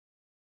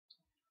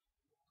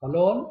Hello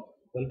all,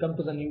 welcome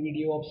to the new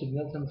video of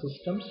Signals and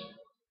Systems.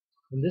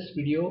 In this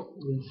video,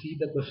 we'll see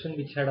the question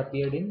which had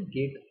appeared in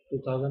GATE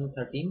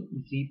 2013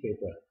 C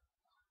paper.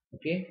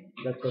 Okay,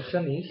 the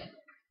question is,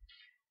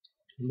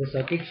 in the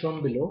circuit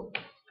shown below,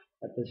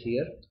 that is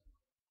here,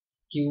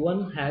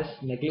 Q1 has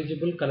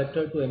negligible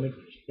collector to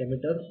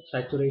emitter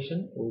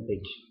saturation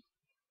voltage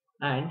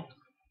and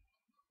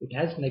it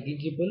has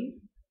negligible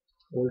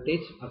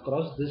voltage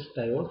across this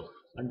diode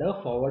under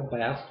forward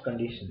biased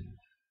condition.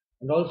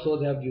 And also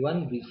they have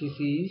given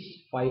VCC is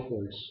 5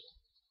 volts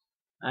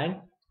and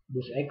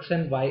this X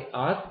and Y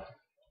are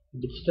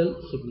digital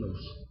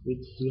signals with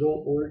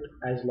 0 volt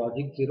as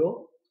logic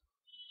 0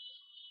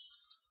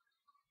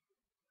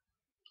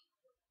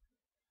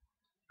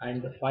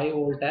 and 5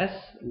 volt as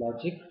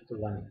logic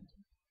 1.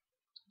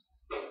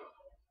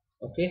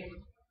 Okay,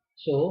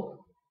 so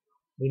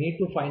we need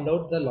to find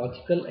out the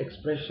logical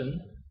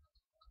expression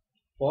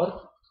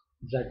for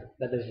Z,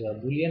 that is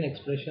a Boolean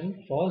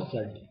expression for Z.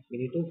 We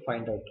need to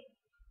find out.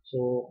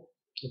 So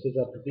it is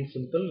a pretty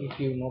simple if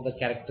you know the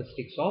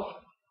characteristics of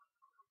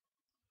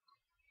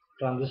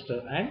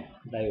transistor and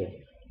diode.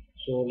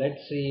 So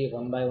let's see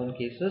one by one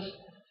cases.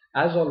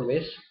 As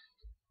always,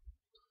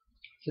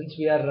 since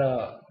we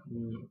are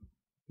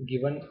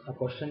given a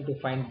question to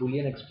find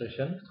Boolean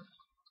expression,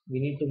 we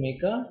need to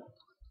make a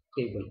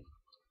table.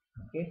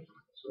 Okay,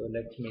 so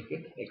let's make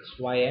it x,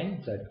 y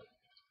and z.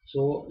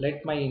 So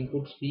let my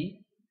inputs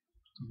be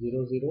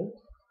 0 0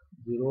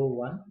 0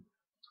 1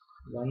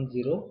 1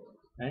 0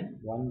 and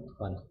 1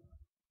 1.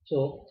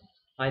 So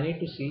I need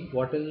to see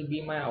what will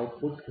be my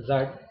output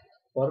z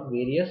for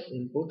various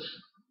inputs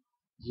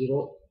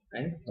 0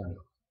 and 1.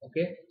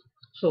 Okay,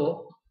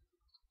 so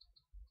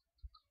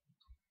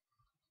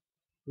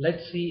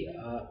let's see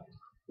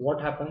what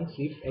happens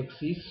if x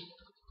is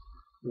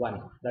 1,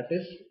 that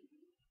is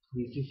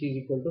VCC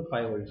is equal to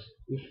 5 volts.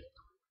 If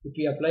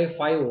we apply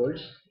 5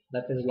 volts,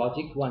 that is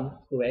logic 1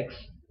 to x,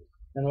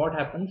 then what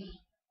happens?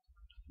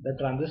 The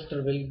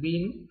transistor will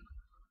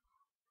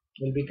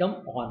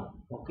become on.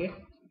 Okay,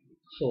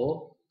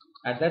 so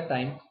at that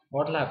time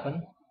what will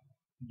happen?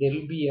 There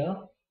will be a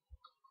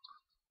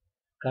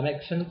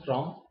connection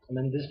from,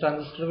 this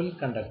transistor will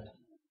conduct,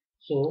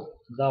 so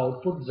the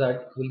output Z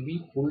will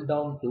be pulled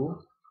down to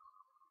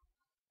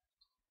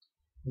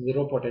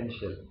 0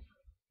 potential.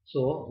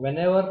 So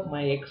whenever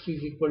my x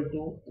is equal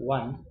to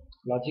 1,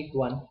 logic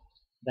 1,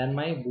 then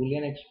my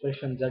Boolean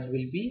expression Z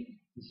will be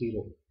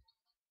 0.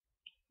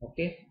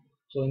 Okay,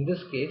 so in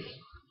this case,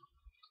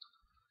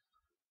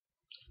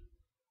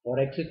 for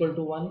x equal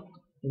to 1,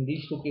 in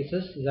these two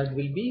cases Z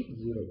will be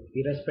 0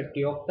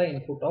 irrespective of the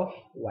input of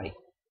y.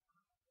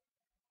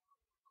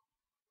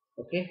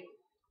 Okay,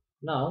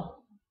 now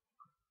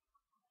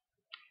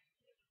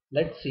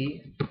let's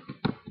see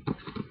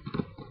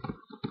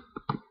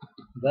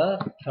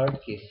the third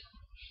case.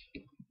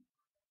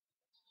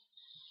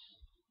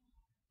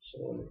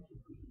 So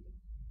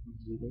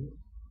 0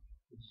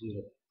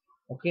 0.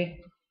 Okay,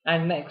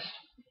 and next,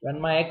 when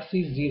my x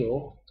is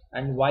 0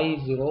 and y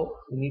is 0,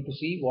 we need to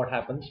see what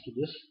happens to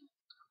this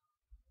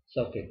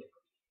circuit.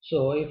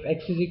 So if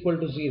x is equal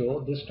to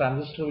 0, this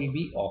transistor will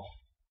be off.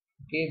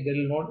 Okay,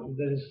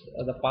 there is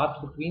the path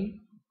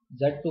between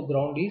Z to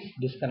ground is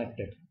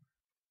disconnected,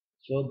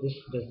 so this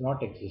does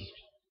not exist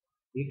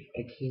if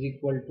x is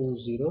equal to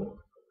 0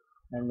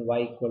 and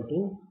y equal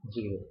to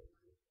 0.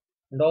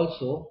 And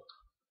also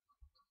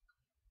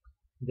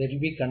there will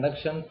be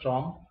conduction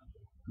from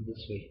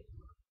this way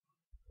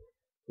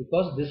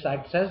because this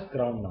acts as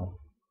ground now,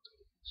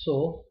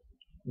 so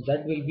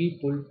Z will be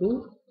pulled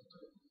to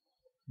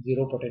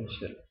 0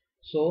 potential.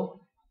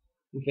 So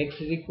if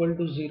x is equal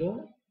to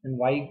 0 and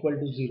y equal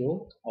to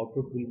 0,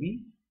 output will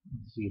be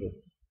 0.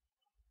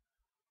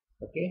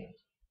 Okay,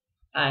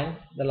 and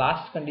the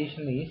last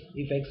condition is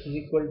if x is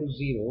equal to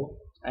 0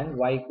 and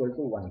y equal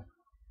to 1.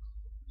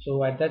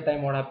 So at that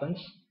time what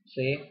happens?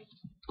 Say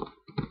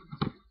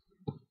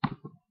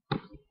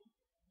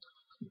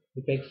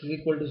if x is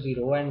equal to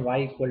 0 and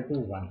y equal to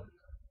 1,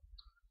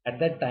 at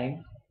that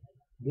time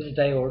this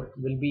diode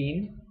will be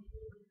in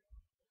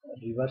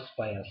reverse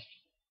biased.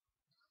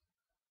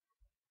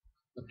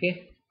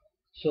 Okay,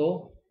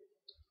 so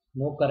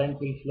no current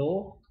will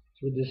flow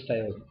through this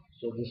diode,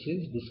 so this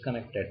is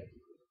disconnected.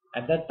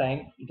 At that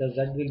time the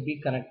Z will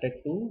be connected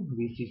to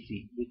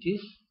VCC, which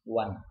is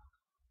 1.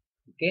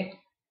 Okay,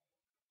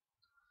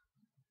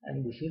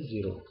 and this is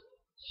 0.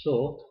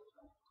 So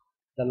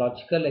the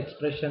logical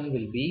expression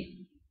will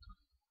be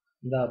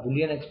the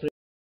Boolean expression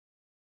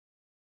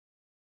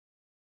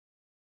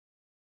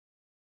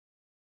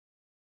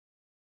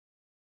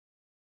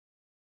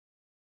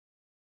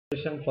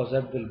for Z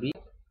will be,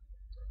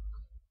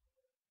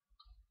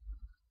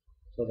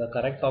 so the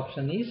correct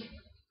option is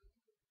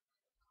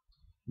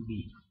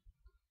B.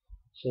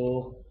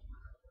 So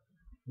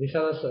these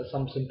are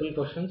some simple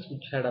questions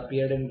which had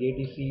appeared in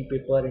GATE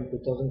paper in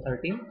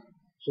 2013.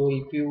 So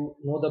if you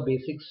know the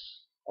basics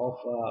of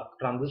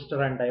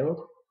transistor and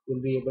diode,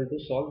 you'll be able to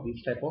solve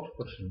these type of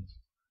questions.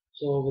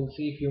 So we'll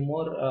see a few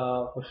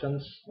more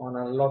questions on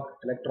analog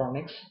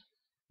electronics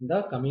in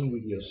the coming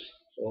videos.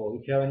 So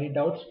if you have any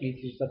doubts, please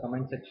use the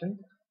comment section,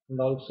 and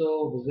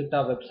also visit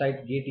our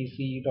website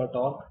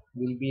gatece.org.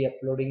 We'll be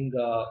uploading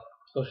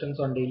questions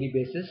on daily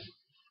basis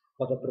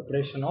for the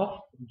preparation of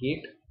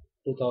GATE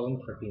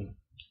 2013.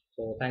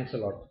 So thanks a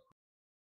lot.